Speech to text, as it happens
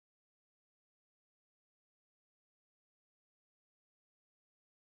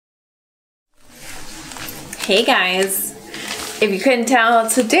Hey guys, if you couldn't tell,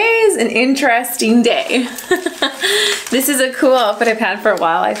 today's an interesting day. This is a cool outfit I've had for a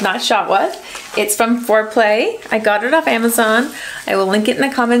while. I've not shot with. It's from Foreplay. I got it off Amazon. I will link it in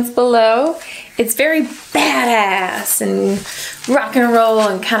the comments below. It's very badass and rock and roll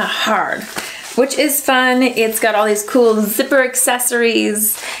and kind of hard, which is fun. It's got all these cool zipper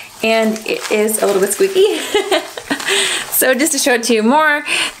accessories and it is a little bit squeaky. So just to show it to you more,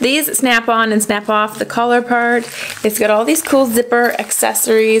 these snap on and snap off the collar part. It's got all these cool zipper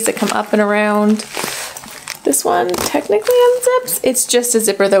accessories that come up and around. This one technically unzips. It's just a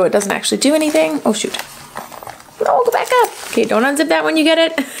zipper though, it doesn't actually do anything. Oh shoot. No, go back up. Okay, don't unzip that when you get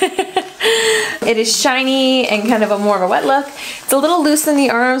it. It is shiny and kind of a more of a wet look. It's a little loose in the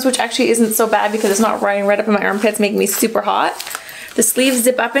arms, which actually isn't so bad because it's not riding right up in my armpits, making me super hot. The sleeves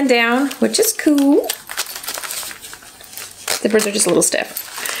zip up and down, which is cool. Zippers are just a little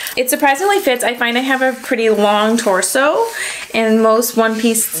stiff. It surprisingly fits. I find I have a pretty long torso, and most one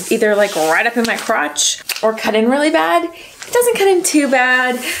piece either like right up in my crotch or cut in really bad. It doesn't cut in too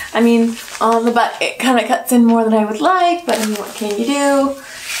bad. I mean, on the butt it kind of cuts in more than I would like, but I mean, what can you do?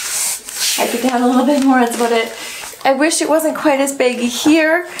 Wipe it down a little bit more, that's about it. I wish it wasn't quite as big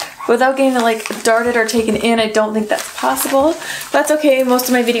here. Without getting it like darted or taken in, I don't think that's possible. That's okay, most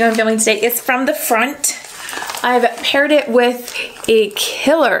of my video I'm filming today is from the front. I've paired it with a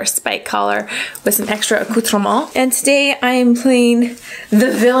killer spike collar with some extra accoutrement. And today I am playing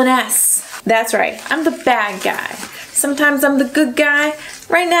the villainess. That's right, I'm the bad guy. Sometimes I'm the good guy.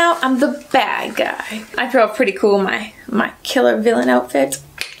 Right now, I'm the bad guy. I feel pretty cool in my killer villain outfit.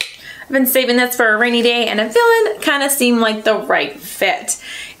 I've been saving this for a rainy day, and a villain kind of seemed like the right fit.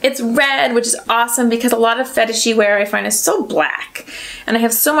 It's red, which is awesome because a lot of fetishy wear I find is so black. And I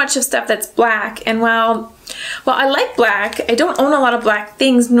have so much of stuff that's black, and while I like black, I don't own a lot of black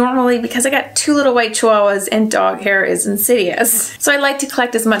things normally because I got 2 little white chihuahuas and dog hair is insidious. So I like to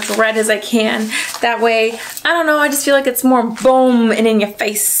collect as much red as I can. That way, I don't know, I just feel like it's more boom and in your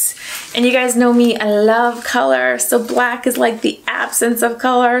face. And you guys know me, I love color, so black is like the absence of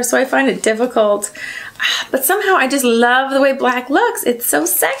color, so I find it difficult. But somehow I just love the way black looks. It's so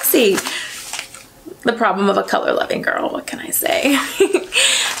sexy. The problem of a color-loving girl, what can I say?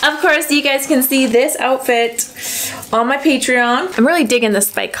 Of course, you guys can see this outfit on my Patreon. I'm really digging the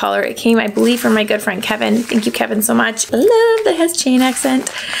spike collar. It came, I believe, from my good friend Kevin. Thank you, Kevin, so much. I love that it has chain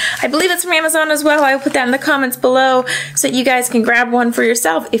accent. I believe it's from Amazon as well. I will put that in the comments below so that you guys can grab one for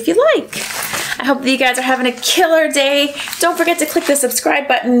yourself if you like. I hope that you guys are having a killer day. Don't forget to click the subscribe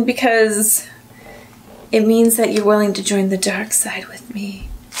button because it means that you're willing to join the dark side with me.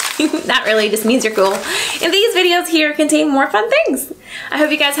 Not really, just means you're cool. And these videos here contain more fun things. I hope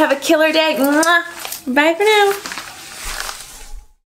you guys have a killer day. Mwah. Bye for now.